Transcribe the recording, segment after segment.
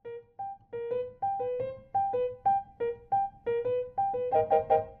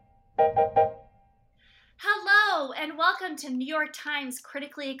Welcome to New York Times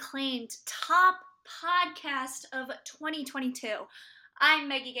critically acclaimed top podcast of 2022. I'm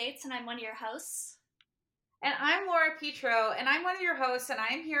Meggie Gates, and I'm one of your hosts. And I'm Laura Petro, and I'm one of your hosts, and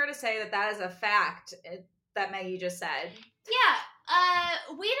I'm here to say that is a fact that Meggie just said.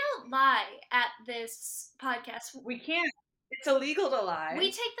 Yeah, we don't lie at this podcast. We can't. It's illegal to lie.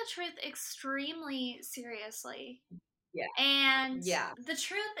 We take the truth extremely seriously. Yeah. And the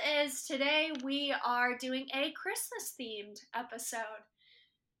truth is, today we are doing a Christmas-themed episode.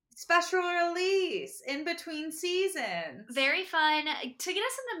 Special release in between seasons. Very fun to get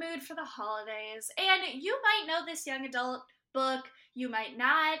us in the mood for the holidays. And you might know this young adult book, you might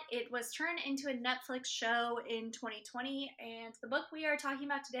not. It was turned into a Netflix show in 2020, and the book we are talking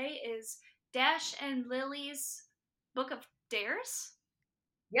about today is Dash and Lily's Book of Dares.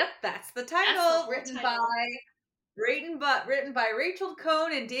 Yep, that's the title. Written by Rachel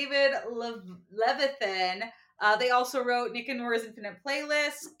Cohn and David Levithan. They also wrote Nick and Nora's Infinite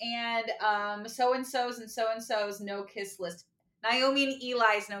Playlist and So-and-So's and So-and-So's No Kiss List. Naomi and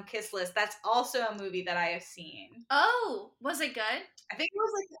Eli's No Kiss List. That's also a movie that I have seen. Oh, was it good? I think it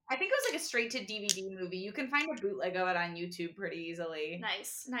was like a straight to DVD movie. You can find a bootleg of it on YouTube pretty easily.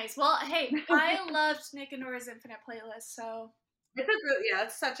 Nice. Well, hey, I loved Nick and Nora's Infinite Playlist, so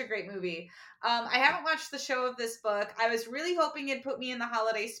it's such a great movie. I haven't watched the show of this book. I was really hoping it'd put me in the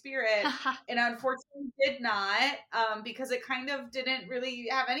holiday spirit, and unfortunately did not, because it kind of didn't really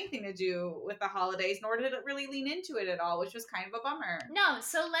have anything to do with the holidays, nor did it really lean into it at all, which was kind of a bummer. No,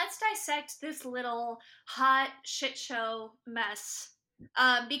 so let's dissect this little hot shit show mess,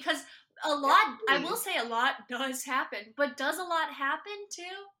 because a lot, I will say a lot does happen, but does a lot happen too?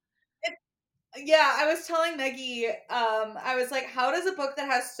 Yeah, I was telling Meggie, I was like, how does a book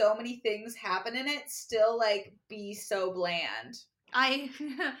that has so many things happen in it still, like, be so bland? I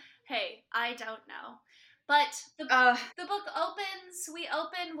don't know. But the book we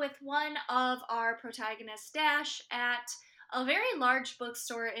open with one of our protagonists, Dash, at a very large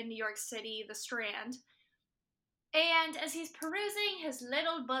bookstore in New York City, The Strand. And as he's perusing his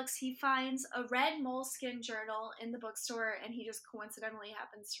little books, he finds a red moleskin journal in the bookstore, and he just coincidentally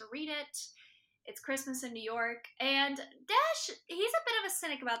happens to read it. It's Christmas in New York, and Dash, he's a bit of a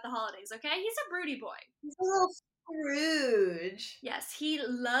cynic about the holidays, okay? He's a broody boy. He's a little Scrooge. Yes, he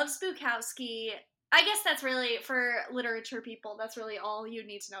loves Bukowski. I guess that's really, for literature people, that's really all you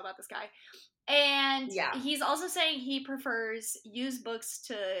need to know about this guy. And he's also saying he prefers used books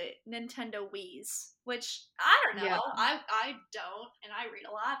to Nintendo Wiis, which, I don't know, I don't, and I read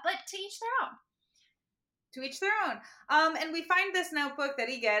a lot, but to each their own. To each their own. And we find this notebook that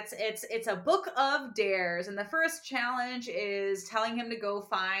he gets. It's a book of dares. And the first challenge is telling him to go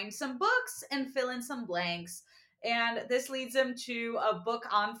find some books and fill in some blanks. And this leads him to a book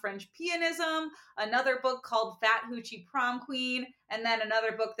on French pianism, another book called Fat Hoochie Prom Queen, and then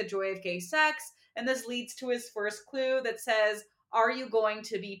another book, The Joy of Gay Sex. And this leads to his first clue that says, are you going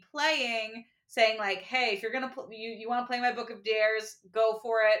to be playing? Saying like, hey, if you're gonna you want to play my book of dares, go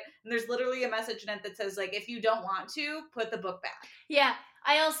for it. And there's literally a message in it that says like, if you don't want to, put the book back. Yeah,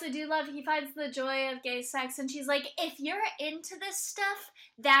 I also do love he finds the joy of gay sex, and she's like, if you're into this stuff,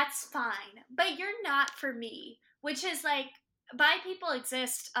 that's fine, but you're not for me. Which is like, bi people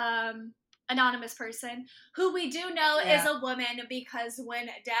exist. Anonymous person who we do know is a woman, because when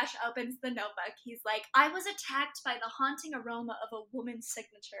Dash opens the notebook, he's like, I was attacked by the haunting aroma of a woman's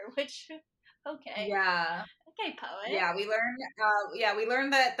signature, which. Okay. Yeah. Okay, poet. Yeah, we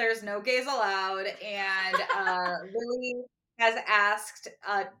learned that there's no gays allowed, and Lily has asked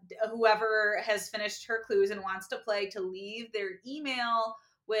whoever has finished her clues and wants to play to leave their email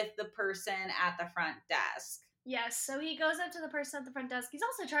with the person at the front desk. Yes, so he goes up to the person at the front desk. He's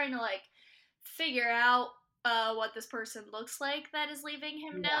also trying to like figure out what this person looks like that is leaving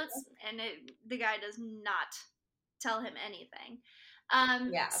him notes, and the guy does not tell him anything.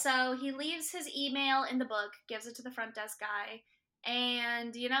 So he leaves his email in the book, gives it to the front desk guy,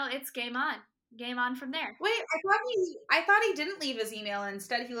 and it's game on. Game on from there. Wait, I thought he didn't leave his email.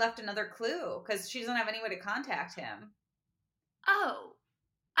 Instead, he left another clue because she doesn't have any way to contact him. Oh,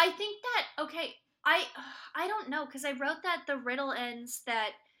 I think that I don't know, because I wrote that the riddle ends that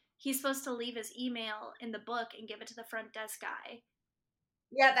he's supposed to leave his email in the book and give it to the front desk guy.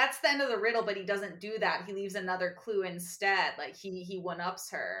 Yeah, that's the end of the riddle, but he doesn't do that. He leaves another clue instead. Like, he one-ups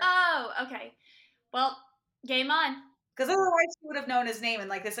her. Oh, okay. Well, game on. Because otherwise she would have known his name, and,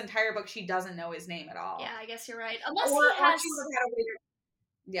 like, this entire book, she doesn't know his name at all. Yeah, I guess you're right. Unless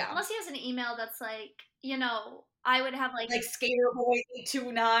he has an email that's, like, I would have like Skater Boy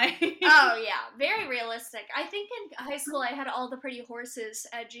 829. Oh yeah, very realistic. I think in high school I had all the pretty horses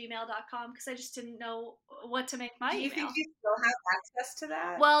at gmail.com because I just didn't know what to make my Do you think email. you still have access to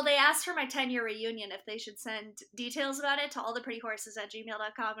that? Well, they asked for my 10-year reunion if they should send details about it to all the pretty horses at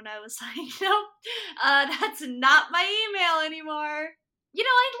gmail.com, and I was like, nope, that's not my email anymore. You know,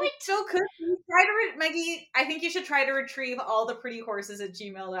 I It liked. still could be. Maggie, I think you should try to retrieve all the pretty horses at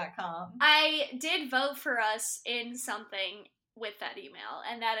gmail.com. I did vote for us in something with that email,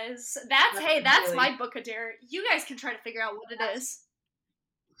 and that's Really my book a dare. You guys can try to figure out what it is.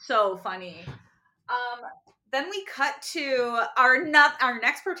 So funny. Then we cut to our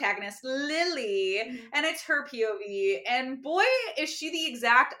next protagonist, Lily, and it's her POV. And boy, is she the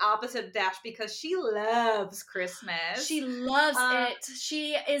exact opposite of Dash because she loves Christmas. She loves it.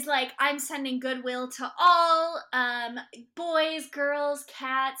 She is like, I'm sending goodwill to all boys, girls,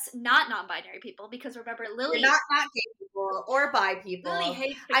 cats, not non-binary people, because remember, Lily, not gay people or bi people. Lily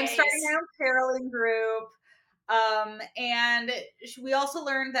hates the I'm gays. starting my own caroling group. And we also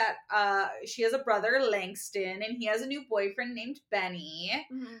learned that she has a brother, Langston, and he has a new boyfriend named Benny.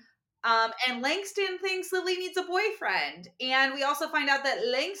 Mm-hmm. And Langston thinks Lily needs a boyfriend. And we also find out that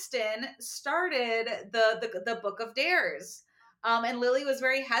Langston started the Book of Dares. And Lily was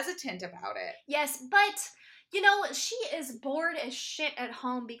very hesitant about it. Yes, but you know, she is bored as shit at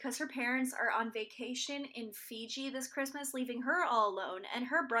home because her parents are on vacation in Fiji this Christmas, leaving her all alone, and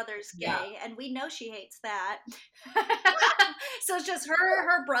her brother's gay, and we know she hates that. So it's just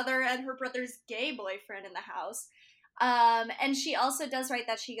her brother, and her brother's gay boyfriend in the house. And she also does write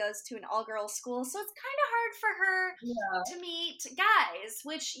that she goes to an all-girls school, so it's kind of hard for her to meet guys,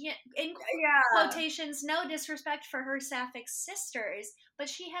 which in quotations, no disrespect for her sapphic sisters, but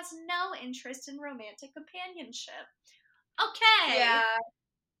she has no interest in romantic companionship. Okay.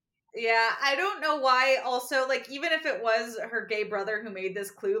 Yeah, I don't know why also, like, even if it was her gay brother who made this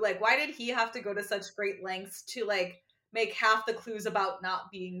clue, like, why did he have to go to such great lengths to, like, make half the clues about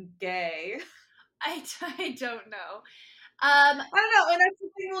not being gay? I don't know. I don't know, and that's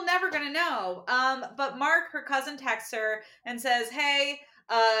something we're never gonna know. But Mark, her cousin, texts her and says, "Hey,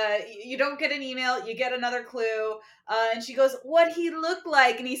 you don't get an email, you get another clue." And she goes, "What he looked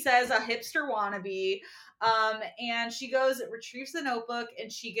like?" And he says, "A hipster wannabe." And she goes, retrieves the notebook,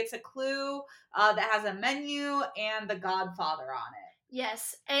 and she gets a clue that has a menu and the Godfather on it.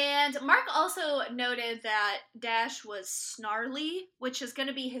 Yes, and Mark also noted that Dash was snarly, which is going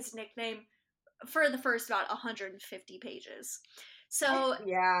to be his nickname for the first about 150 pages. So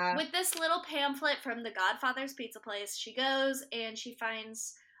with this little pamphlet from the Godfather's Pizza Place, she goes and she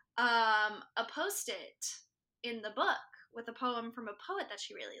finds a post-it in the book with a poem from a poet that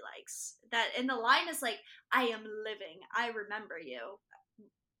she really likes. That and the line is like, "I am living, I remember you."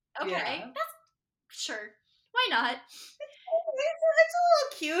 Okay, that's sure. Why not? It's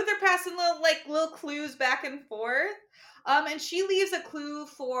a little cute. They're passing little clues back and forth. And she leaves a clue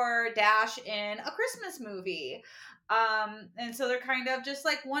for Dash in a Christmas movie. And so they're kind of just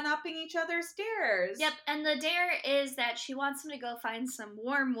like one-upping each other's dares. Yep, and the dare is that she wants him to go find some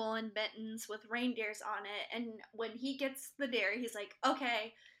warm woolen mittens with reindeers on it. And when he gets the dare, he's like,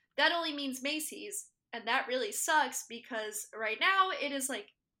 okay, that only means Macy's. And that really sucks because right now it is like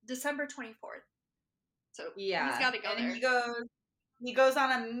December 24th. So he's got to go there. He goes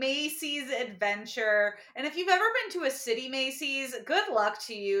on a Macy's adventure. And if you've ever been to a city Macy's, good luck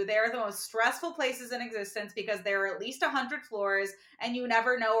to you. They are the most stressful places in existence because there are at least 100 floors and you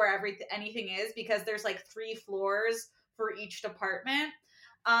never know where anything is because there's like 3 floors for each department.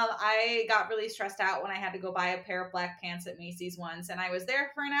 I got really stressed out when I had to go buy a pair of black pants at Macy's once, and I was there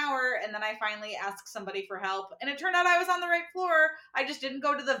for an hour, and then I finally asked somebody for help, and it turned out I was on the right floor. I just didn't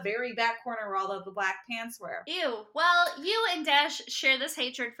go to the very back corner where all of the black pants were. Ew. Well, you and Dash share this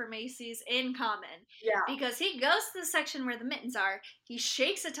hatred for Macy's in common. Yeah. Because he goes to the section where the mittens are, he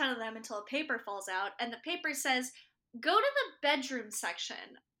shakes a ton of them until a paper falls out, and the paper says, "Go to the bedroom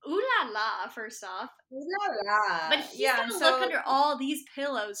section." Ooh la la, first off. Ooh la la. But he's gonna look under all these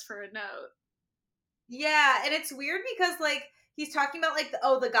pillows for a note. Yeah, and it's weird because, like, he's talking about, like,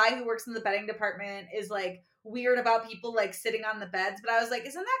 the guy who works in the bedding department is, like, weird about people, like, sitting on the beds. But I was like,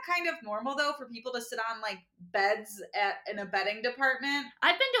 isn't that kind of normal, though, for people to sit on, like, beds in a bedding department?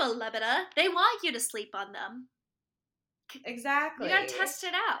 I've been to a Levithan. They want you to sleep on them. Exactly. You gotta test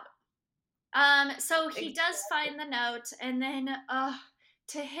it out. So he does find the note, and then,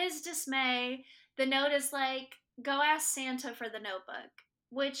 to his dismay, the note is like, go ask Santa for the notebook,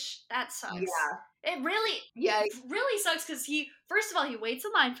 which that sucks. Yeah. It really sucks because first of all, he waits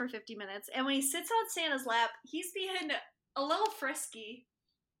in line for 50 minutes, and when he sits on Santa's lap, he's being a little frisky.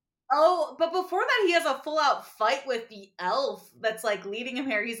 Oh, but before that, he has a full out fight with the elf that's like leading him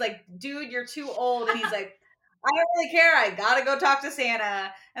here. He's like, dude, you're too old. And he's like, I don't really care. I gotta go talk to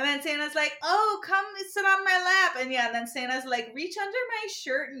Santa. And then Santa's like, oh, come sit on my lap. And yeah, and then Santa's like, reach under my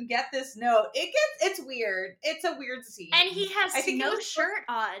shirt and get this note. It's weird. It's a weird scene. And he has I think no shirt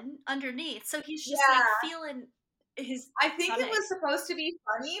on underneath. So he's just like feeling his I think stomach. it was supposed to be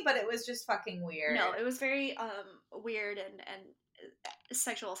funny, but it was just fucking weird. No, it was very weird and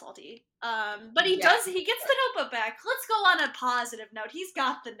sexual assaulty. But he gets the notebook back. Let's go on a positive note. He's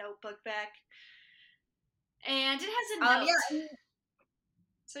got the notebook back. And it has a note. Yeah.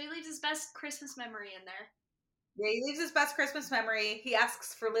 So he leaves his best Christmas memory in there. Yeah, he leaves his best Christmas memory. He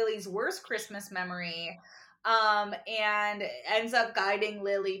asks for Lily's worst Christmas memory. And ends up guiding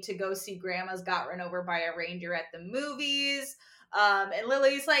Lily to go see Grandma's got run over by a reindeer at the movies. And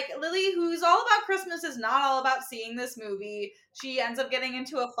Lily's like, Lily, who's all about Christmas, is not all about seeing this movie. She ends up getting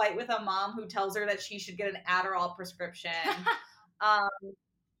into a fight with a mom who tells her that she should get an Adderall prescription.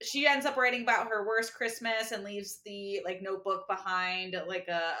 She ends up writing about her worst Christmas and leaves the like notebook behind, like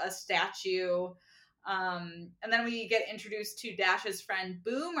a statue. And then we get introduced to Dash's friend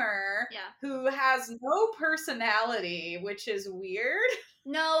Boomer, who has no personality, which is weird.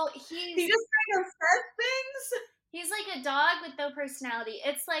 No, he just kind of says things. He's like a dog with no personality.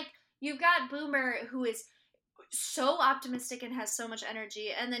 It's like you've got Boomer, who is so optimistic and has so much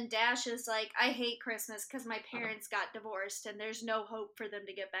energy, and then Dash is like, I hate Christmas because my parents got divorced and there's no hope for them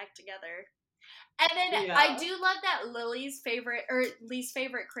to get back together. And then I do love that Lily's favorite or least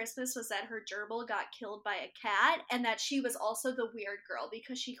favorite Christmas was that her gerbil got killed by a cat, and that she was also the weird girl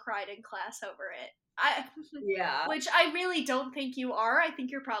because she cried in class over it. Which I really don't think you are. I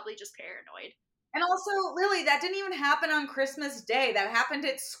think you're probably just paranoid. And also, Lily, that didn't even happen on Christmas Day. That happened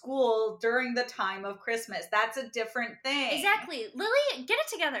at school during the time of Christmas. That's a different thing. Exactly. Lily, get it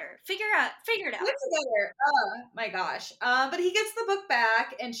together. Figure it out. Get it together. Oh, my gosh. But he gets the book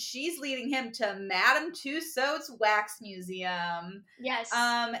back, and she's leading him to Madame Tussauds Wax Museum. Yes.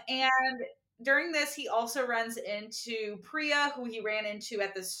 And during this, he also runs into Priya, who he ran into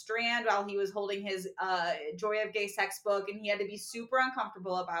at the Strand while he was holding his Joy of Gay Sex book, and he had to be super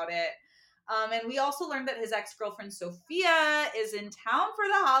uncomfortable about it. And we also learned that his ex-girlfriend Sophia is in town for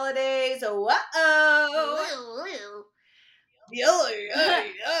the holidays.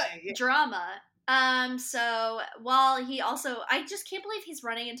 Drama. So while he also, I just can't believe he's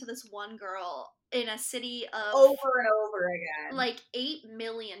running into this one girl in a city of over and over again, like 8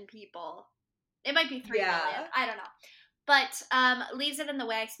 million people. It might be 3 million. I don't know. But leaves it in the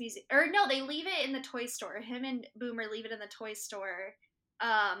wax museum. Or no, they leave it in the toy store. Him and Boomer leave it in the toy store.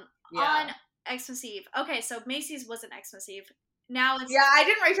 On Xmas Eve. Okay, so Macy's wasn't Xmas Eve. Now it's I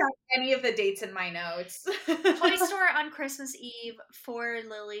didn't write down any of the dates in my notes. Toy store on Christmas Eve for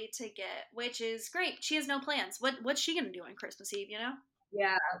Lily to get, which is great. She has no plans. What's she gonna do on Christmas Eve? You know?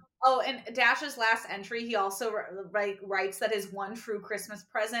 Yeah. Oh, and Dash's last entry, he also writes that his one true Christmas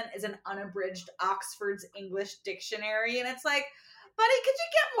present is an unabridged Oxford's English dictionary, and it's like, buddy, could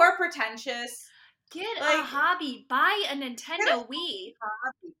you get more pretentious? Get a hobby. Buy a Nintendo Wii.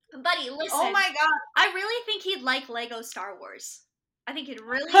 Buddy, listen. Oh my god. I really think he'd like Lego Star Wars. I think he'd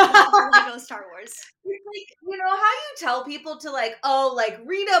really love Lego Star Wars. Like, you know how you tell people to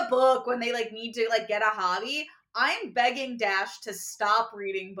read a book when they need to get a hobby? I'm begging Dash to stop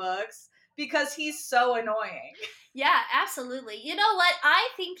reading books because he's so annoying. Yeah, absolutely. You know what? I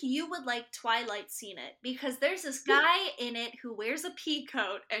think you would like Twilight Seen It because there's this guy in it who wears a pea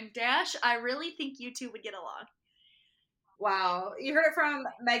coat, and Dash, I really think you two would get along. Wow. You heard it from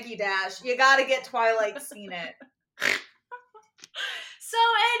Meggie Dash. You gotta get Twilight Seen It. So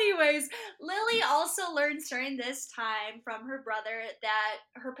anyways, Lily also learns during this time from her brother that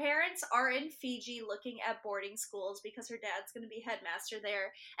her parents are in Fiji looking at boarding schools because her dad's going to be headmaster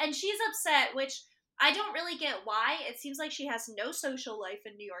there. And she's upset, which I don't really get why. It seems like she has no social life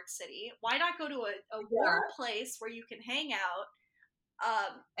in New York City. Why not go to a warm place where you can hang out?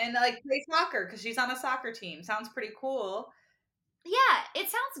 And play soccer because she's on a soccer team. Sounds pretty cool. Yeah, it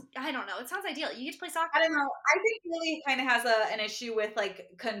sounds, I don't know, it sounds ideal. You get to play soccer. I don't know. I think Lily kind of has an issue with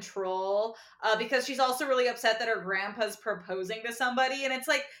control because she's also really upset that her grandpa's proposing to somebody, and it's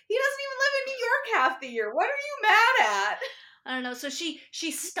like, he doesn't even live in New York half the year. What are you mad at? I don't know. So she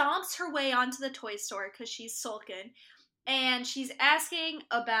stomps her way onto the toy store because she's sulking. And she's asking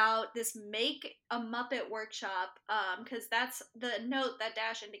about this Make a Muppet workshop, because that's the note that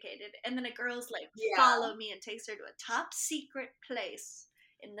Dash indicated. And then a girl's like, follow me, and takes her to a top secret place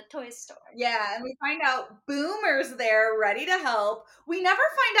in the toy store. Yeah, and we find out Boomer's there, ready to help. We never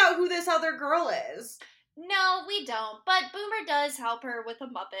find out who this other girl is. No, we don't. But Boomer does help her with a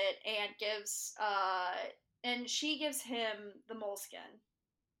Muppet and she gives him the moleskin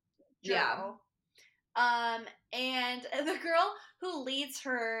Yeah. journal. And the girl who leads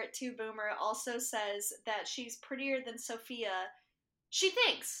her to Boomer also says that she's prettier than Sophia. She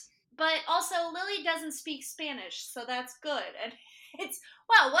thinks, but also Lily doesn't speak Spanish, so that's good. And it's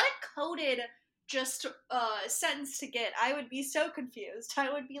wow, what a coded just sentence to get. I would be so confused.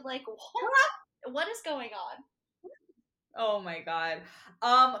 I would be like, what is going on? Oh my god.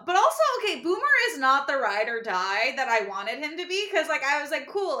 But also, okay, Boomer is not the ride or die that I wanted him to be, because like I was like,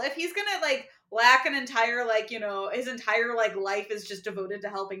 cool, if he's gonna like lack an entire like, his entire like life is just devoted to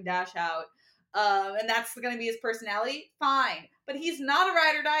helping Dash out. And that's gonna be his personality, fine. But he's not a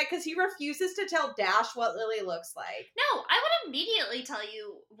ride or die because he refuses to tell Dash what Lily looks like. No, I would immediately tell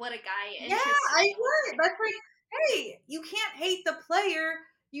you what a guy Yeah, interested I me looks would. like. That's like, hey, you can't hate the player.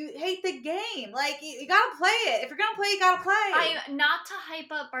 You hate the game. Like, you gotta play it. If you're gonna play, you gotta play. Not to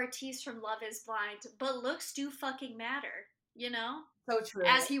hype up Bartiz from Love is Blind, but looks do fucking matter, you know? So true.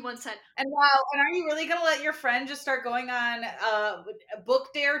 As he once said. And wow, and are you really gonna let your friend just start going on book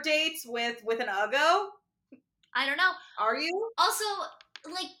dare dates with an Uggo? I don't know. Are you? Also,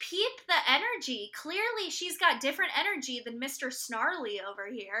 like, peep the energy. Clearly, she's got different energy than Mr. Snarly over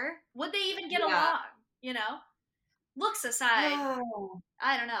here. Would they even get along? You know? Looks aside,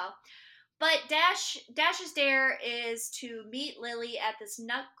 I don't know. But Dash's dare is to meet Lily at this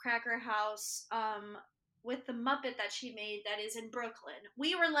Nutcracker house with the Muppet that she made that is in Brooklyn.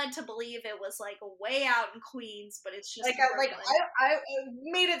 We were led to believe it was like way out in Queens, but it's just like in Brooklyn. I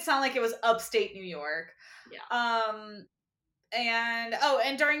made it sound like it was upstate New York. Yeah.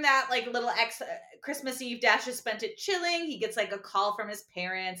 And during that like little Christmas Eve, Dash is spent it chilling. He gets like a call from his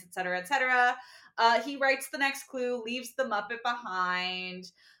parents, etc., etc. He writes the next clue, leaves the Muppet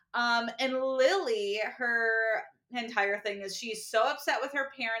behind. And Lily, her entire thing is she's so upset with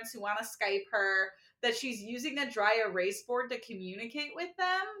her parents who want to Skype her that she's using a dry erase board to communicate with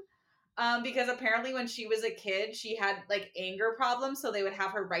them. Because apparently when she was a kid, she had like anger problems, so they would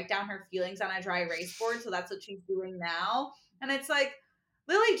have her write down her feelings on a dry erase board. So that's what she's doing now. And it's like,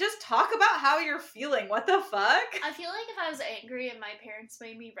 Lily, just talk about how you're feeling. What the fuck? I feel like if I was angry and my parents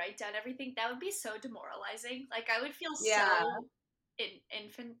made me write down everything, that would be so demoralizing. Like, I would feel so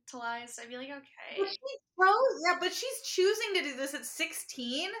infantilized. I'd be like, okay. But she's choosing to do this at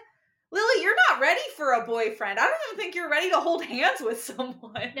 16. Lily, you're not ready for a boyfriend. I don't even think you're ready to hold hands with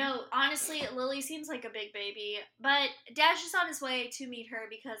someone. No, honestly, Lily seems like a big baby. But Dash is on his way to meet her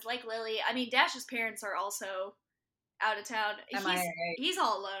because, like Lily, I mean, Dash's parents are also out of town. He's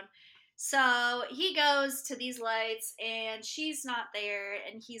all alone. So he goes to these lights and she's not there,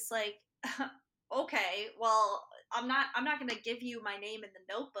 and he's like, okay, well, I'm not gonna give you my name in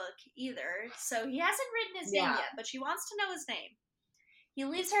the notebook either. So he hasn't written his name yet, but she wants to know his name. He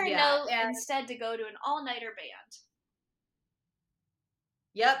leaves her a note instead to go to an all-nighter band.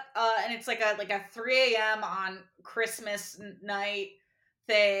 Yep, and it's like a 3 a.m. on Christmas night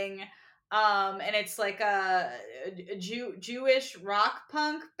thing. And it's like a Jewish rock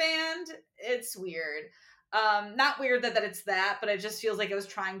punk band. It's weird. Not weird that it's that, but it just feels like it was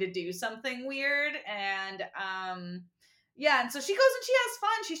trying to do something weird. And yeah, and so she goes and she has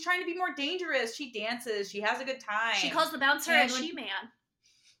fun. She's trying to be more dangerous. She dances. She has a good time. She calls the bouncer a she-man.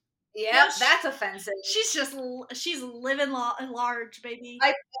 Yeah, that's offensive. She's living large, baby.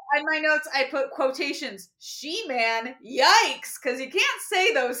 In my notes, I put quotations. She-man, yikes, because you can't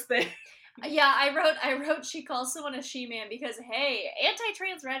say those things. Yeah, I wrote she calls someone a she-man because, hey,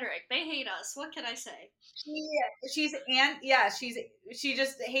 anti-trans rhetoric, they hate us. What can I say? She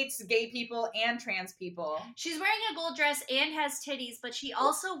just hates gay people and trans people. She's wearing a gold dress and has titties, but she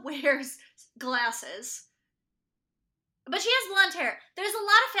also wears glasses. But she has blonde hair. There's a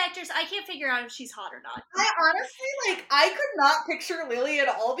lot of factors. I can't figure out if she's hot or not. I honestly, I could not picture Lily at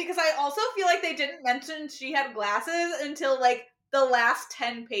all because I also feel like they didn't mention she had glasses until, like, the last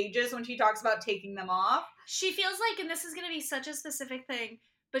 10 pages when she talks about taking them off. She feels like, and this is going to be such a specific thing,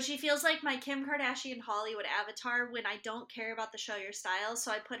 but she feels like my Kim Kardashian Hollywood avatar when I don't care about the show your style,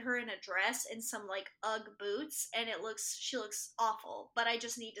 so I put her in a dress and some, like, Ugg boots, and she looks awful, but I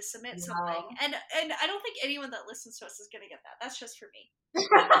just need to submit something. And I don't think anyone that listens to us is going to get that. That's just for me.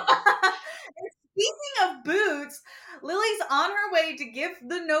 Speaking of boots, Lily's on her way to give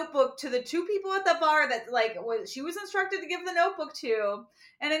the notebook to the two people at the bar that, like, she was instructed to give the notebook to.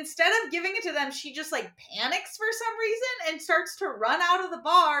 And instead of giving it to them, she just, like, panics for some reason and starts to run out of the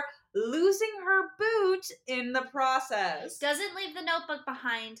bar, losing her boot in the process. Doesn't leave the notebook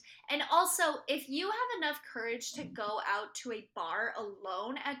behind. And also, if you have enough courage to go out to a bar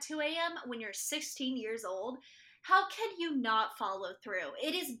alone at 2 a.m. when you're 16 years old, how can you not follow through?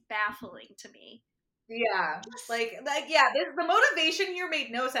 It is baffling to me. Yeah. Yeah, the motivation here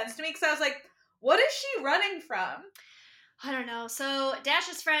made no sense to me because I was like, what is she running from? I don't know. So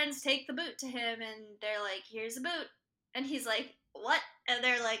Dash's friends take the boot to him and they're like, here's a boot. And he's like, what? And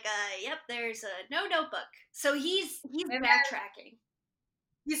they're like, yep, there's no notebook. So he's backtracking.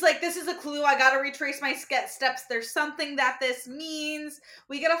 He's like, this is a clue. I gotta retrace my steps. There's something that this means.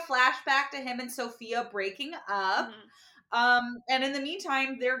 We get a flashback to him and Sophia breaking up. And in the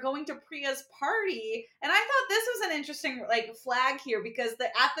meantime, they're going to Priya's party. And I thought this was an interesting flag here because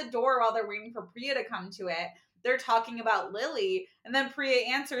at the door while they're waiting for Priya to come to it, they're talking about Lily. And then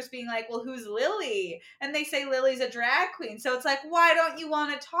Priya answers being like, well, who's Lily? And they say Lily's a drag queen. So it's like, why don't you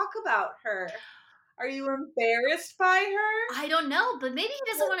want to talk about her? Are you embarrassed by her? I don't know, but maybe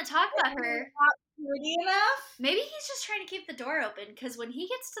he doesn't want to talk about her. Not pretty enough? Maybe he's just trying to keep the door open, because when he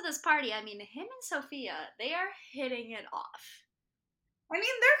gets to this party, I mean, him and Sophia, they are hitting it off. I mean,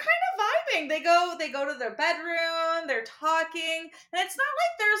 they're kind of vibing. They go to their bedroom, they're talking, and it's not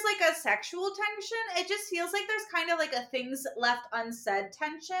like there's a sexual tension. It just feels like there's kind of a things left unsaid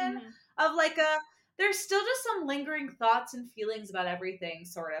tension of there's still just some lingering thoughts and feelings about everything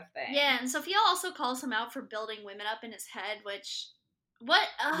sort of thing. Yeah, and Sophia also calls him out for building women up in his head, which what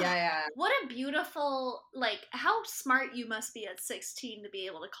a beautiful, how smart you must be at 16 to be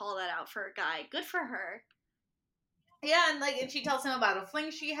able to call that out for a guy. Good for her. Yeah, and she tells him about a fling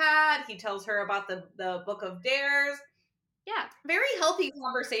she had. He tells her about the Book of Dares. Yeah. Very healthy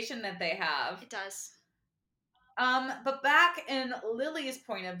conversation that they have. It does. But back in Lily's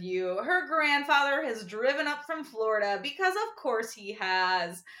point of view, her grandfather has driven up from Florida because of course he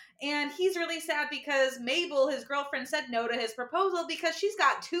has. And he's really sad because Mabel, his girlfriend, said no to his proposal because she's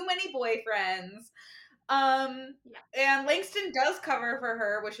got too many boyfriends. And Langston does cover for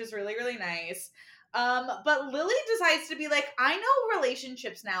her, which is really, really nice. But Lily decides to be like, I know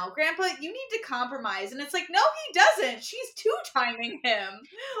relationships now. Grandpa, you need to compromise. And it's like, no, he doesn't. She's two-timing him.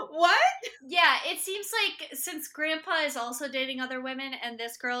 What? Yeah, it seems like since Grandpa is also dating other women and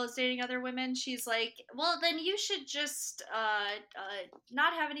this girl is dating other women, she's like, well, then you should just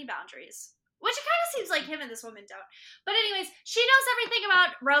not have any boundaries. Which it kind of seems like him and this woman don't. But anyways, she knows everything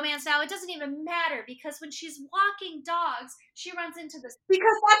about romance now. It doesn't even matter because when she's walking dogs, she runs into this.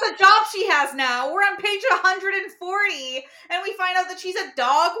 Because that's a job she has now. We're on page 140 and we find out that she's a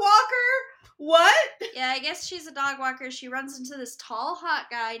dog walker. What? Yeah, I guess she's a dog walker. She runs into this tall,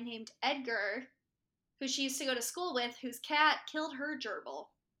 hot guy named Edgar, who she used to go to school with, whose cat killed her gerbil.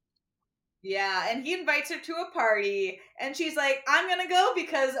 Yeah, and he invites her to a party, and she's like, I'm gonna go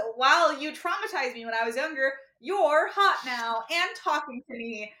because while you traumatized me when I was younger, you're hot now and talking to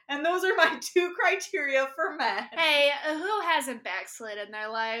me, and those are my two criteria for men. Hey, who hasn't backslid in their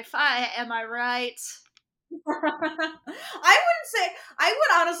life? Am I right? I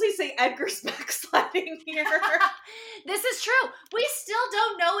would honestly say Edgar's backsliding here. This is true. We still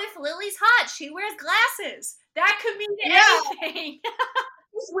don't know if Lily's hot. She wears glasses. That could mean anything.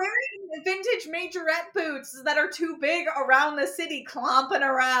 He's wearing vintage majorette boots that are too big around the city, clomping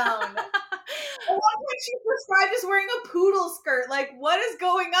around. At one point, she's described as wearing a poodle skirt. Like, what is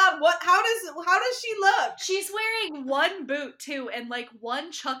going on? How does she look? She's wearing one boot too, and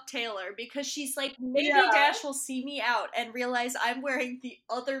one Chuck Taylor, because she's like, maybe Dash will see me out and realize I'm wearing the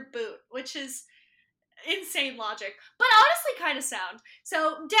other boot, which is insane logic, but honestly kind of sound.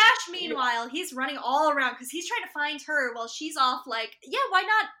 So Dash, meanwhile, he's running all around because he's trying to find her while she's off yeah, why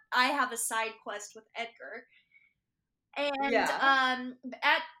not? I have a side quest with Edgar. And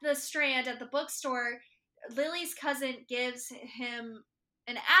at the Strand, at the bookstore, Lily's cousin gives him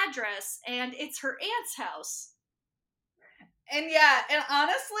an address, and it's her aunt's house. And and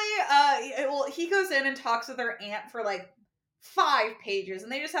honestly, he goes in and talks with her aunt for 5 pages,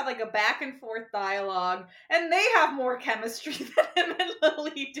 and they just have a back and forth dialogue, and they have more chemistry than him and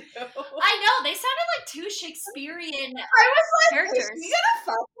Lily do. I know, they sounded like two Shakespearean characters. Is he gonna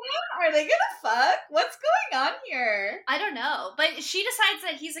fuck him? Are they gonna fuck? What's going on here? I don't know, but she decides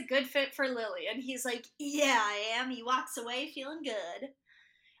that he's a good fit for Lily, and he's like, yeah, I am. He walks away feeling good.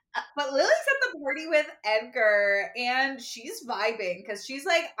 But Lily's at the party with Edgar, and she's vibing, because she's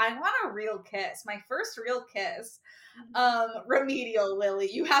like, I want a real kiss. My first real kiss. Remedial Lily.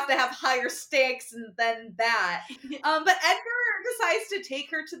 You have to have higher stakes than that. But Edgar decides to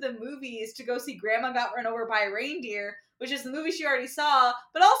take her to the movies to go see Grandma Got Run Over by a Reindeer, which is the movie she already saw,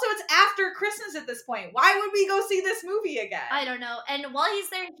 but also it's after Christmas at this point. Why would we go see this movie again? I don't know. And while he's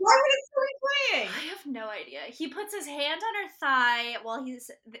there, why would it still be playing? I have no idea. He puts his hand on her thigh while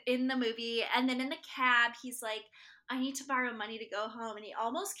he's in the movie, and then in the cab, he's like, I need to borrow money to go home, and he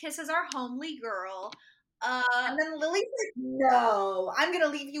almost kisses our homely girl. And then Lily's like, no, I'm gonna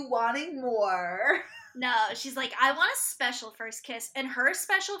leave you wanting more. No, she's like, I want a special first kiss. And her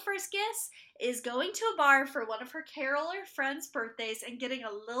special first kiss is going to a bar for one of her caroler friends' birthdays and getting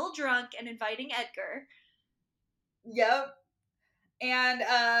a little drunk and inviting Edgar. Yep.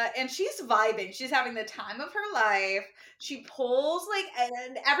 And she's vibing. She's having the time of her life. She pulls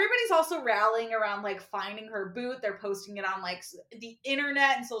and everybody's also rallying around finding her boot. They're posting it on the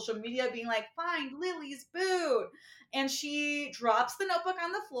internet and social media, being like, find Lily's boot. And she drops the notebook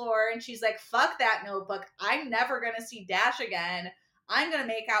on the floor and she's like, fuck that notebook. I'm never gonna see Dash again. I'm gonna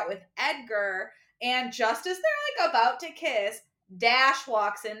make out with Edgar. And just as they're about to kiss, Dash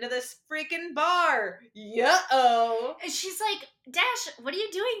walks into this freaking bar. Yo. And she's like, Dash, what are you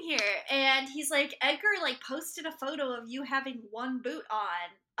doing here? And he's like, Edgar posted a photo of you having one boot on.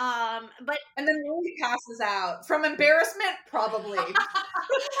 And then Lily passes out from embarrassment, probably.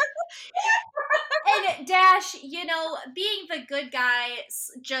 And Dash, being the good guy,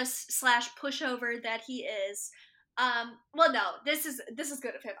 just / pushover that he is. Well, no, this is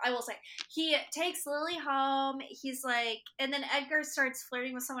good of him. I will say he takes Lily home. He's like, and then Edgar starts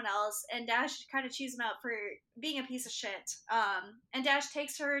flirting with someone else, and Dash kind of chews him out for being a piece of shit. And Dash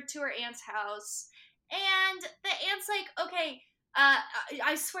takes her to her aunt's house, and the aunt's like, okay,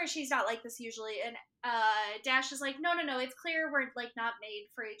 I swear she's not like this usually. And Dash is like, no, it's clear we're not made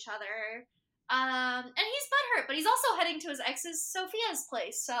for each other. And he's butthurt, but he's also heading to his ex's Sophia's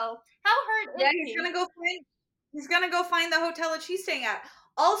place. So how hurt? Yeah, he's gonna go find the hotel that she's staying at.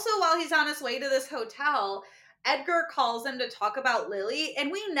 Also, while he's on his way to this hotel, Edgar calls him to talk about Lily,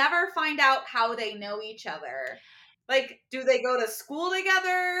 and we never find out how they know each other. Do they go to school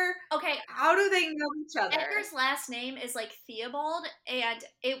together? Okay. How do they know each other? Edgar's last name is Theobald, and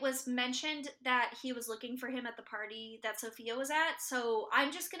it was mentioned that he was looking for him at the party that Sophia was at, so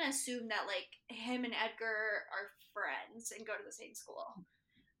I'm just gonna assume that him and Edgar are friends and go to the same school.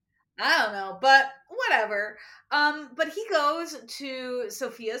 I don't know, but whatever. But he goes to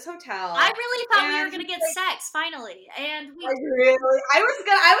Sophia's hotel. I really thought we were gonna get sex finally, and we. I was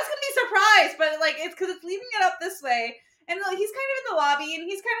gonna be surprised, but it's because it's leaving it up this way, and he's kind of in the lobby, and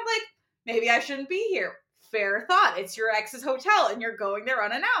he's kind of like, maybe I shouldn't be here. Fair thought. It's your ex's hotel, and you're going there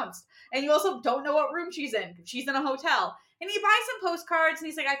unannounced, and you also don't know what room she's in. She's in a hotel. And he buys some postcards, and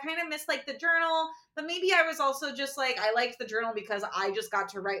he's like, I kind of miss the journal, but maybe I was also just I liked the journal because I just got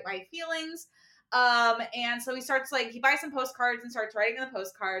to write my feelings. And so he starts he buys some postcards and starts writing in the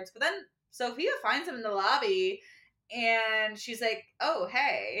postcards. But then Sophia finds him in the lobby, and she's like, oh,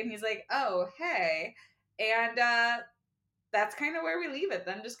 hey. And he's like, oh, hey. And that's kind of where we leave it.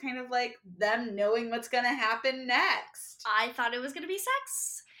 Them just kind of them knowing what's going to happen next. I thought it was going to be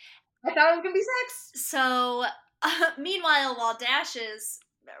sex. So... meanwhile, while Dash is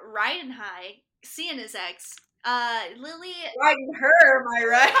riding high, seeing his ex, Lily... Riding her, am I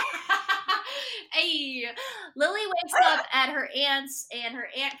right? Hey! Lily wakes up at her aunt's, and her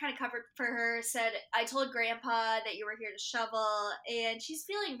aunt kind of covered for her, said, I told Grandpa that you were here to shovel, and she's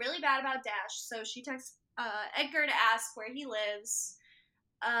feeling really bad about Dash, so she texts Edgar to ask where he lives.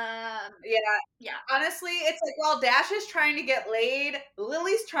 Yeah. Honestly, it's while Dash is trying to get laid,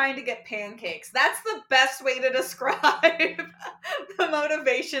 Lily's trying to get pancakes. That's the best way to describe the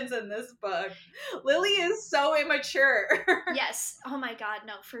motivations in this book. Lily is so immature. Yes. Oh my god,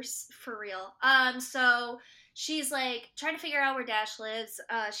 no, for real. So she's trying to figure out where Dash lives.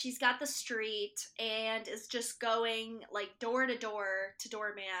 She's got the street and is just going door to door to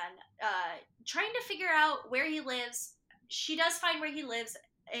doorman, trying to figure out where he lives. She does find where he lives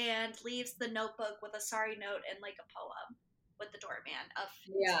and leaves the notebook with a sorry note and a poem with the doorman of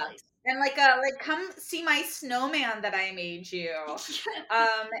his place. And come see my snowman that I made you.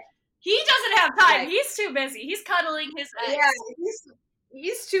 He doesn't have time. He's too busy. He's cuddling his ex. Yeah,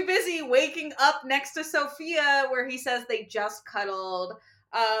 he's too busy waking up next to Sophia where he says they just cuddled.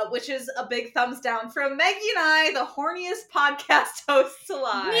 Which is a big thumbs down from Meggie and I, the horniest podcast hosts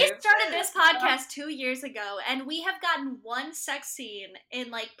alive. We started this podcast 2 years ago, and we have gotten one sex scene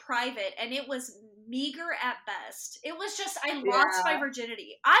in private, and it was meager at best. It was just, I lost my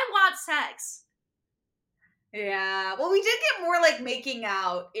virginity. I want sex. Yeah. Well, we did get more making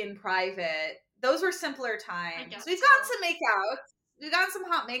out in private. Those were simpler times. We've gotten some makeouts. We've gotten some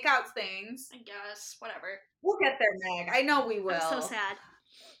hot makeouts things. I guess. Whatever. We'll get there, Meg. I know we will. I'm so sad.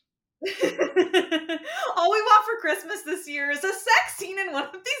 All we want for Christmas this year is a sex scene in one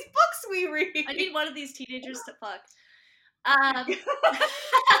of these books we read. I need one of these teenagers to fuck. Jeff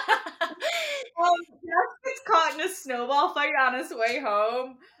gets caught in a snowball fight on his way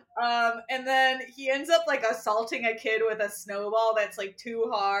home. And then he ends up like assaulting a kid with a snowball that's like too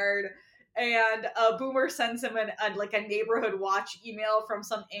hard. And Boomer sends him like a neighborhood watch email from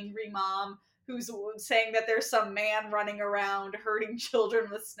some angry mom who's saying that there's some man running around hurting children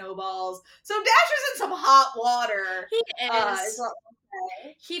with snowballs. So Dash is in some hot water. He is. Is what we'll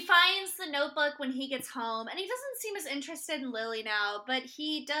say. He finds the notebook when he gets home, and he doesn't seem as interested in Lily now, but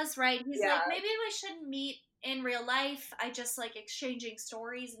he does write. He's like, maybe we shouldn't meet in real life. I just like exchanging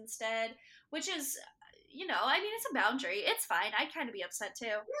stories instead, which is, you know, I mean, it's a boundary. It's fine. I'd kind of be upset too.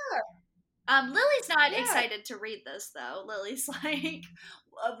 Yeah. Lily's not excited to read this though. Lily's like,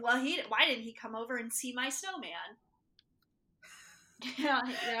 well, why didn't he come over and see my snowman? Yeah,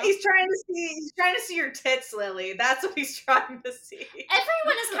 you know? He's trying to see your tits, Lily. That's what he's trying to see.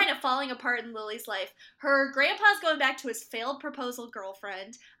 Everyone is kind of falling apart in Lily's life. Her grandpa's going back to his failed proposal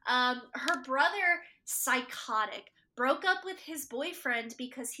girlfriend. Her brother, psychotic, broke up with his boyfriend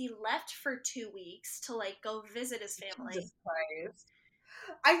because he left for 2 weeks to like go visit his family. Jesus Christ.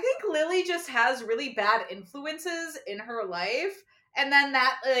 I think Lily just has really bad influences in her life, and then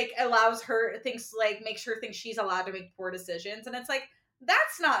that like allows her makes her think she's allowed to make poor decisions, and it's like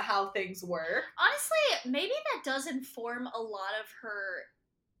that's not how things work. Honestly, maybe that does inform a lot of her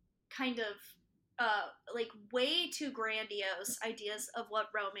kind of like way too grandiose ideas of what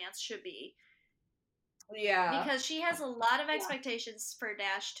romance should be. Yeah. Because she has a lot of expectations for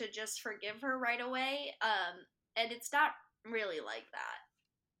Dash to just forgive her right away, and it's not really like that.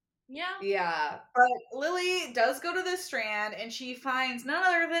 Yeah. Yeah. But Lily does go to the Strand, and she finds none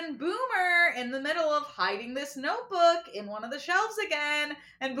other than Boomer in the middle of hiding this notebook in one of the shelves again.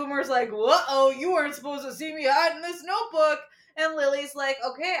 And Boomer's like, "Whoa, you weren't supposed to see me hiding this notebook." And Lily's like,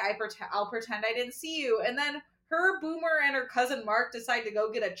 "Okay, I'll pretend I didn't see you." And then her, Boomer, and her cousin Mark decide to go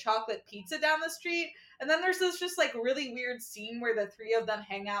get a chocolate pizza down the street. And then there's this just like really weird scene where the three of them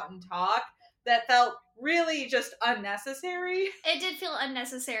hang out and talk that felt really just unnecessary. It did feel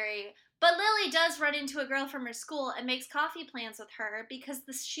unnecessary. But Lily does run into a girl from her school and makes coffee plans with her because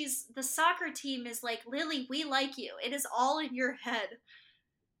the soccer team is like, Lily, we like you. It is all in your head.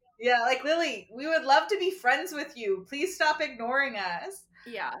 Yeah, like, Lily, we would love to be friends with you. Please stop ignoring us.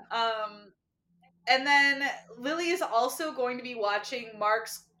 Yeah. And then Lily is also going to be watching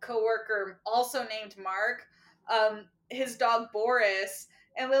Mark's coworker, also named Mark, his dog Boris.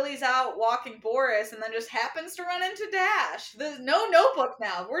 And Lily's out walking Boris, and then just happens to run into Dash. There's no notebook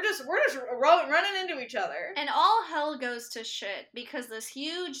now. We're just running into each other. And all hell goes to shit because this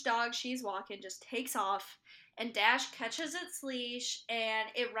huge dog she's walking just takes off, and Dash catches its leash, and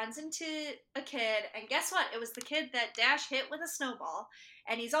it runs into a kid. And guess what? It was the kid that Dash hit with a snowball.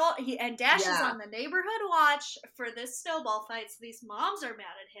 And Dash is on the neighborhood watch for this snowball fight. So these moms are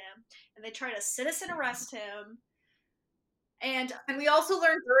mad at him, and they try to citizen arrest him. And we also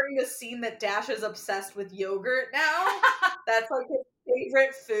learned during this scene that Dash is obsessed with yogurt now. That's like his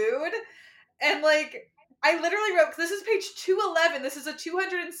favorite food. And like, I literally wrote, because this is page 211, this is a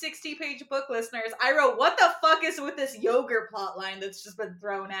 260-page book, listeners. I wrote, what the fuck is with this yogurt plot line that's just been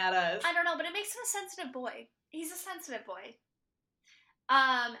thrown at us? I don't know, but it makes him a sensitive boy. He's a sensitive boy.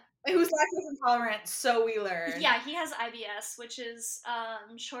 Who's lactose intolerant, so we learn. Yeah, he has IBS, which is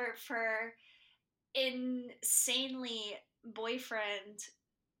short for insanely boyfriend.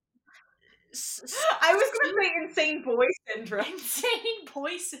 I was going to say insane boy syndrome. Insane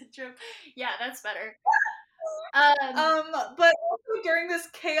boy syndrome. Yeah, that's better. But also during this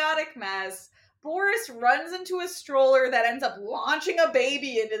chaotic mess, Boris runs into a stroller that ends up launching a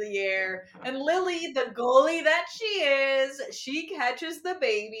baby into the air. And Lily, the goalie that she is, she catches the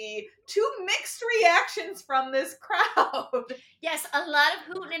baby. Two mixed reactions from this crowd. Yes, a lot of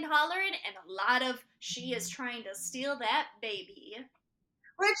hooting and hollering and a lot of she is trying to steal that baby.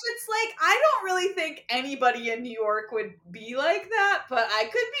 Which it's like, I don't really think anybody in New York would be like that, but I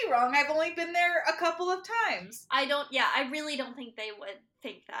could be wrong. I've only been there a couple of times. I really don't think they would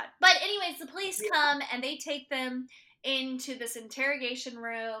think that. But anyways, the police come and they take them into this interrogation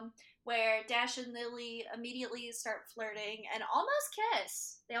room where Dash and Lily immediately start flirting and almost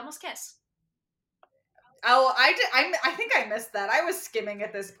kiss. They almost kiss. Oh, I think I missed that. I was skimming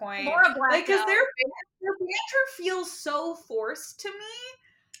at this point. More a blackout. Like, because their banter feels so forced to me.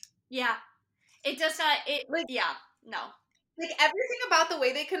 Yeah. It does not, no. Like, everything about the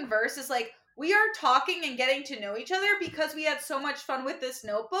way they converse is like, we are talking and getting to know each other because we had so much fun with this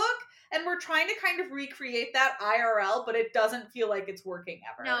notebook, and we're trying to kind of recreate that IRL, but it doesn't feel like it's working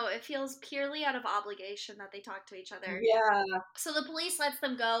ever. No, it feels purely out of obligation that they talk to each other. Yeah. So the police lets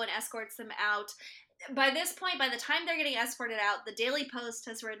them go and escorts them out. By this point, by the time they're getting escorted out, the Daily Post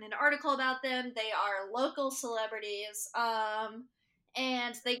has written an article about them. They are local celebrities.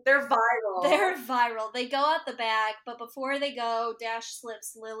 And they're viral. They're viral. They go out the back, but before they go, Dash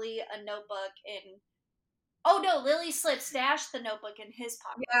slips Lily a notebook in. Oh no, Lily slips Dash the notebook in his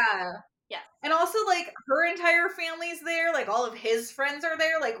pocket. Yeah. Yeah. And also, like, her entire family's there. Like, all of his friends are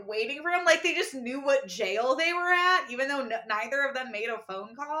there, like, waiting for him. Like, they just knew what jail they were at, even though neither of them made a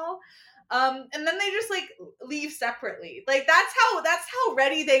phone call. And then they just, like, leave separately. Like, that's how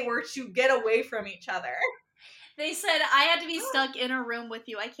ready they were to get away from each other. They said, I had to be stuck in a room with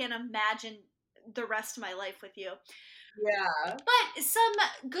you. I can't imagine the rest of my life with you. Yeah. But some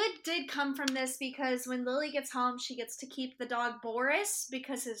good did come from this, because when Lily gets home, she gets to keep the dog Boris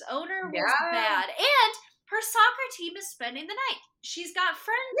because his owner was bad. And her soccer team is spending the night. She's got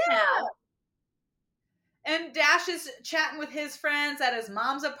friends now. And Dash is chatting with his friends at his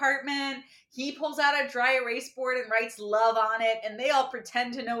mom's apartment. He pulls out a dry erase board and writes love on it, and they all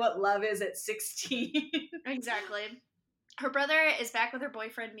pretend to know what love is at 16. Exactly. Her brother is back with her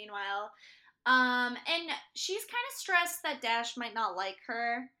boyfriend, meanwhile. And she's kind of stressed that Dash might not like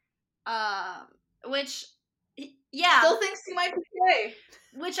her. Which, yeah. Still thinks he might be gay.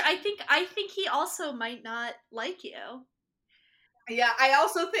 Which I think he also might not like you. Yeah, I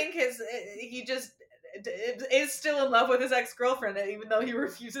also think he just is still in love with his ex-girlfriend, even though he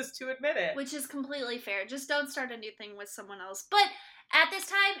refuses to admit it. Which is completely fair. Just don't start a new thing with someone else. But at this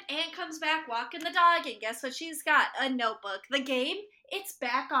time, Aunt comes back walking the dog, and guess what she's got? A notebook. The game, it's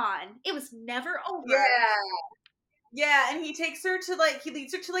back on. It was never over. Yeah, and he leads her to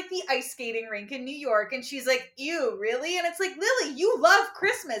the ice skating rink in New York, and she's like, ew, really? And it's like, Lily, you love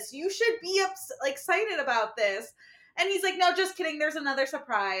Christmas. You should be excited about this. And he's like, no, just kidding. There's another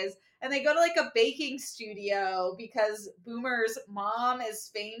surprise. And they go to like a baking studio because Boomer's mom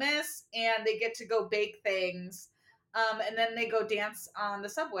is famous, and they get to go bake things. And then they go dance on the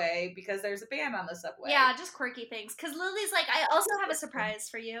subway because there's a band on the subway. Yeah, just quirky things. Because Lily's like, I also have a surprise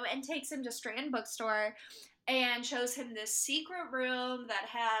for you, and takes him to Strand Bookstore and shows him this secret room that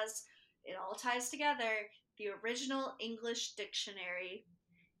has, it all ties together, the original English dictionary.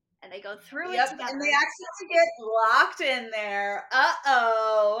 And they go through it together. And they accidentally get locked in there.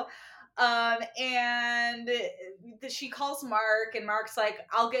 Uh-oh. And she calls Mark, and Mark's like,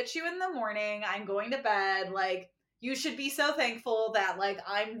 I'll get you in the morning. I'm going to bed. Like, you should be so thankful that, like,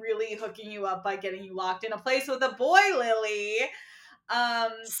 I'm really hooking you up by getting you locked in a place with a boy, Lily.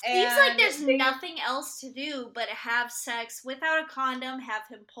 Seems like there's nothing else to do but have sex without a condom, have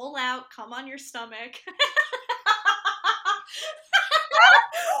him pull out, come on your stomach.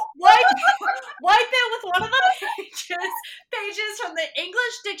 Wipe it with one of the pages from the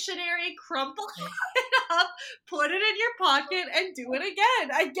English dictionary, crumple it up, put it in your pocket, and do it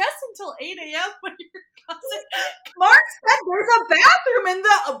again. I guess until 8 a.m. when your cousin. Mark said there's a bathroom in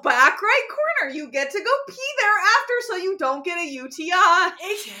the back right corner. You get to go pee there after so you don't get a UTI.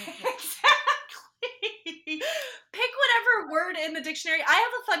 Exactly. Pick whatever word in the dictionary. I have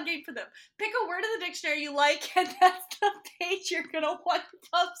a fun game for them. Pick a word in the dictionary you like, and that's the page you're gonna wipe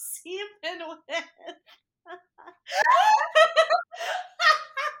up semen with.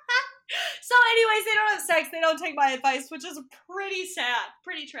 So anyways, they don't have sex, they don't take my advice, which is pretty sad,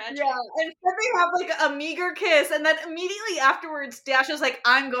 pretty tragic. Yeah, instead they have like a meager kiss, and then immediately afterwards Dash is like,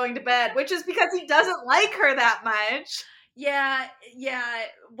 I'm going to bed, which is because he doesn't like her that much. Yeah,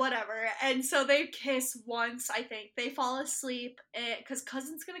 whatever. And so they kiss once, I think. They fall asleep, because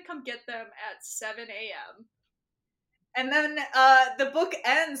Cousin's gonna come get them at 7 a.m. And then the book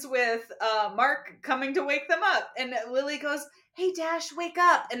ends with Mark coming to wake them up, and Lily goes, hey Dash, wake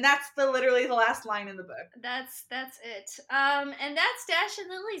up. And that's literally the last line in the book. That's it. And that's Dash and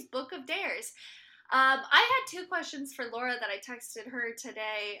Lily's Book of Dares. I had 2 questions for Laura that I texted her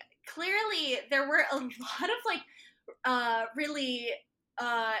today. Clearly, there were a lot of like really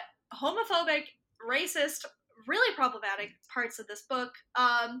homophobic, racist, really problematic parts of this book.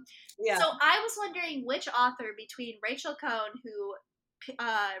 Yeah. So I was wondering which author between Rachel Cohn, who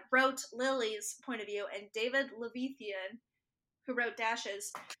wrote Lily's point of view, and David Levithan, who wrote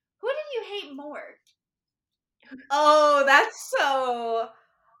Dash's, who did you hate more? Oh, that's so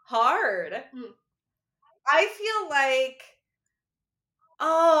hard. I feel like,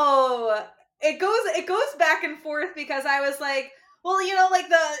 it goes back and forth, because I was like, Well, like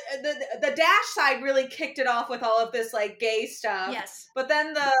the Dash side really kicked it off with all of this like gay stuff. Yes. But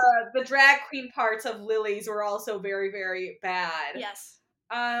then the drag queen parts of Lily's were also very, very bad. Yes.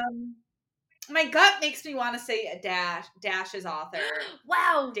 My gut makes me want to say Dash's author.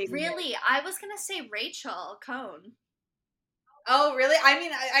 Wow, David. really? I was gonna say Rachel Cohn. Oh, really? I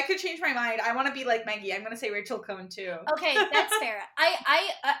mean, I could change my mind. I want to be like Meggie. I'm going to say Rachel Cohn, too. Okay, that's fair.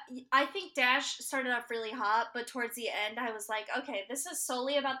 I think Dash started off really hot, but towards the end, I was like, okay, this is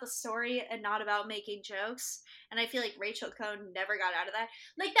solely about the story and not about making jokes. And I feel like Rachel Cohn never got out of that.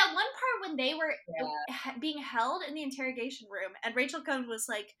 Like that one part when they were being held in the interrogation room, and Rachel Cohn was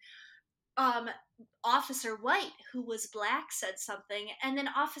like, Officer White, who was black, said something, and then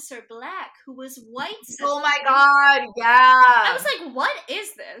Officer Black, who was white, said oh my something. God, yeah. I was like, what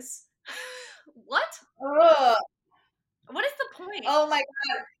is this? What? Ugh. What is the point? Oh my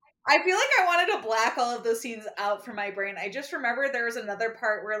God. I feel like I wanted to black all of those scenes out from my brain. I just remember there was another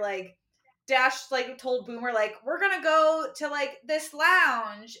part where like Dash like told Boomer like, we're gonna go to like this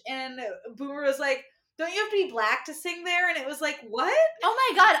lounge, and Boomer was like, don't you have to be black to sing there? And it was like, what? Oh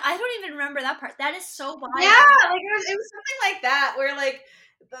my God, I don't even remember that part. That is so wild. Yeah, like it was something like that where like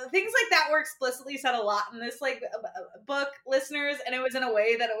things like that were explicitly said a lot in this like book, listeners, and it was in a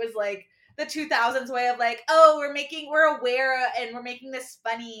way that it was like the 2000s way of like, oh, we're aware and we're making this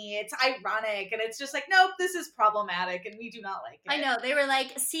funny, it's ironic, and it's just like, nope, this is problematic and we do not like it. I know, they were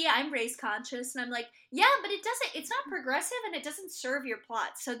like, see, I'm race conscious, and I'm like, yeah, but it's not progressive and it doesn't serve your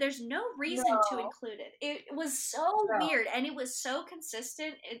plot, so there's no reason to include it. It was so weird, and it was so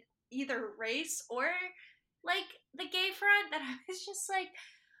consistent in either race or like the gay front that I was just like,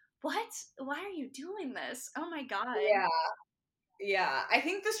 what? Why are you doing this? Oh my God. Yeah, I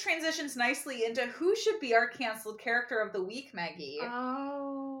think this transitions nicely into who should be our canceled character of the week, Meggie.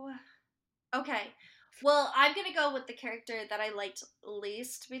 Oh, okay. Well, I'm gonna go with the character that I liked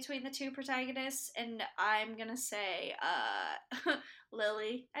least between the two protagonists, and I'm gonna say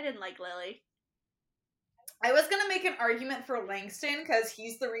Lily. I didn't like Lily. I was gonna make an argument for Langston because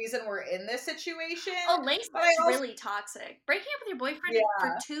he's the reason we're in this situation. Oh, Langston's really toxic. Breaking up with your boyfriend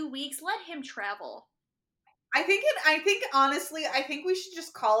for 2 weeks, let him travel. I think honestly, I think we should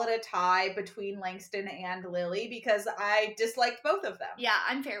just call it a tie between Langston and Lily because I disliked both of them. Yeah,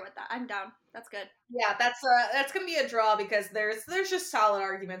 I'm fair with that. I'm down. That's good. Yeah, that's gonna be a draw because there's just solid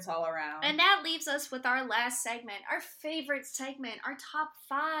arguments all around. And that leaves us with our last segment, our favorite segment, our top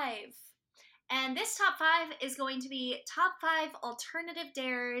 5. And this top 5 is going to be top 5 alternative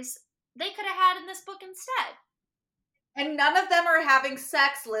dares they could have had in this book instead. And none of them are having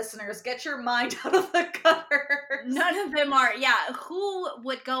sex, listeners. Get your mind out of the gutter. None of them are. Yeah, who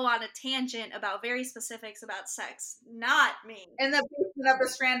would go on a tangent about very specifics about sex? Not me. In the basement of the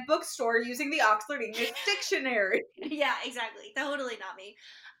Strand bookstore using the Oxford English Dictionary. Yeah, exactly. Totally not me.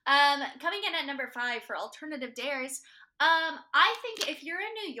 Coming in at number 5 for alternative dares, I think if you're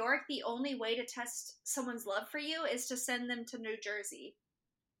in New York, the only way to test someone's love for you is to send them to New Jersey.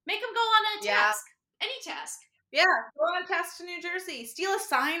 Make them go on a task. Any task. Yeah, go on a task to New Jersey. Steal a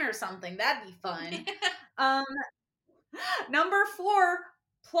sign or something. That'd be fun. Number 4,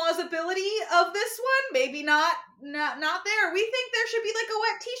 plausibility of this one. Maybe not there. We think there should be like a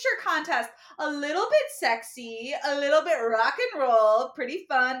wet t-shirt contest. A little bit sexy, a little bit rock and roll, pretty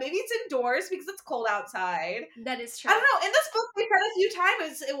fun. Maybe it's indoors because it's cold outside. That is true. I don't know. In this book, we said a few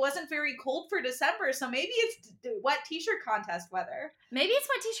times it wasn't very cold for December, so maybe it's wet t-shirt contest weather. Maybe it's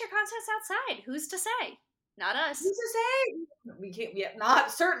wet t-shirt contest outside. Who's to say? Not us. Who's to say? We can't. Yeah,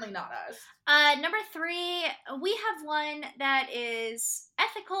 certainly not us. Number 3, we have one that is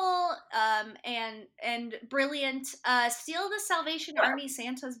ethical, and brilliant. Steal the Salvation Army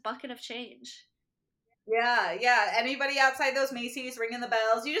Santa's bucket of change. Yeah. Anybody outside those Macy's ringing the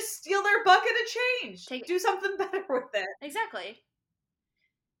bells, you just steal their bucket of change. Do something better with it. Exactly.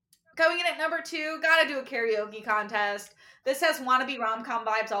 Going in at number 2, gotta do a karaoke contest. This has wannabe rom-com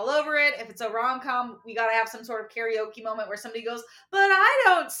vibes all over it. If it's a rom-com, we gotta have some sort of karaoke moment where somebody goes, but I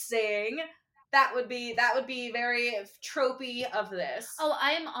don't sing. That would be very tropey of this. Oh,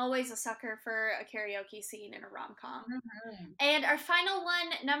 I am always a sucker for a karaoke scene in a rom-com. Mm-hmm. And our final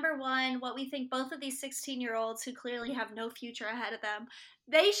one, number 1, what we think both of these 16-year-olds who clearly have no future ahead of them,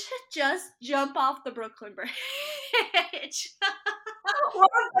 they should just jump off the Brooklyn Bridge. One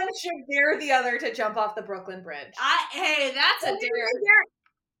of them should dare the other to jump off the Brooklyn Bridge. Hey, that's a dare.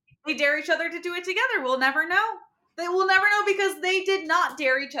 They dare each other to do it together. We'll never know. They will never know because they did not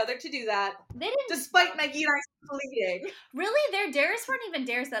dare each other to do that. They didn't. Despite Meggie and I pleading. Really, their dares weren't even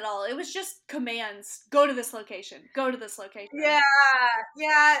dares at all. It was just commands. Go to this location. Go to this location.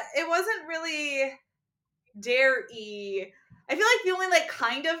 Yeah. It wasn't really dare-y. I feel like the only like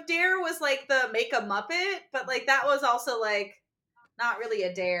kind of dare was like the make a Muppet, but like that was also like not really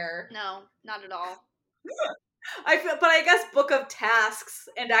a dare. No, not at all. But I guess Book of Tasks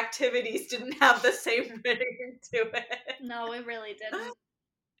and Activities didn't have the same ring to it. No, it really didn't.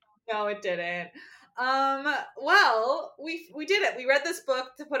 No, it didn't. Well, we did it. We read this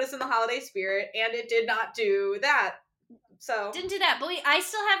book to put us in the holiday spirit, and it did not do that. So didn't do that, but I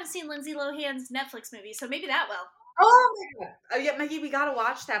still haven't seen Lindsay Lohan's Netflix movie, so maybe that will. Oh my god! Yeah, Maggie, we gotta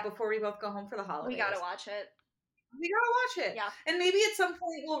watch that before we both go home for the holidays. We gotta watch it. We gotta watch it. Yeah. And maybe at some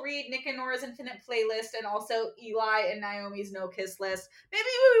point we'll read Nick and Nora's Infinite Playlist and also Eli and Naomi's No Kiss List. Maybe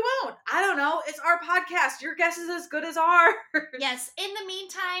we won't. I don't know. It's our podcast. Your guess is as good as ours. Yes. In the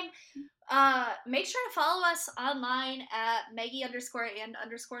meantime, make sure to follow us online at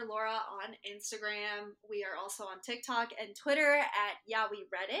Meggie_and_Laura on Instagram. We are also on TikTok and Twitter at Yeah We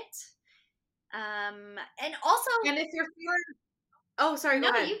Read It. And also, and if you're feeling, oh, sorry, go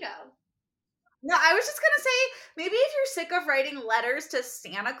ahead. You go. No, I was just gonna say, maybe if you're sick of writing letters to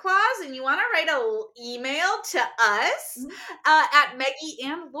Santa Claus and you want to write an email to us at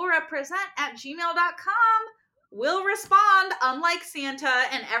MeggieandLaurapresent@gmail.com, we'll respond. Unlike Santa,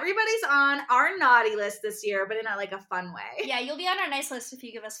 and everybody's on our naughty list this year, but in a fun way. Yeah, you'll be on our nice list if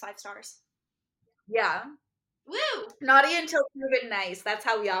you give us 5 stars. Yeah. Woo! Naughty until proven nice. That's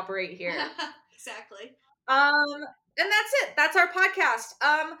how we operate here. Exactly. And that's it. That's our podcast.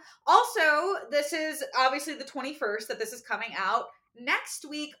 Also, this is obviously the 21st that this is coming out. Next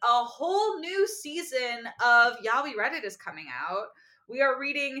week, a whole new season of Yeah We Read It is coming out. We are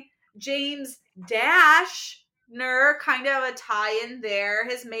reading James Dashner, kind of a tie-in there,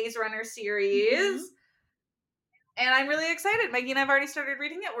 his Maze Runner series. Mm-hmm. And I'm really excited. Maggie and I've already started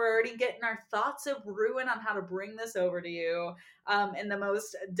reading it. We're already getting our thoughts of ruin on how to bring this over to you in the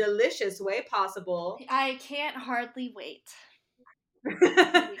most delicious way possible. I can't hardly wait.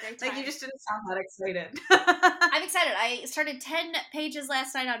 Like, you just didn't sound that excited. I'm excited. I started 10 pages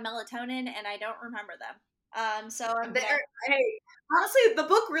last night on melatonin, and I don't remember them. So I'm there. Hey, honestly, the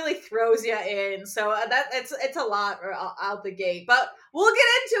book really throws you in, so it's a lot out the gate. But we'll get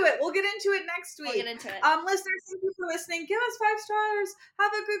into it. We'll get into it next week. We'll get into it. Listeners, thank you for listening. Give us 5 stars.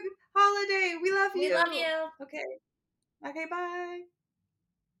 Have a good holiday. We love you. We love you. Okay. Okay. Bye.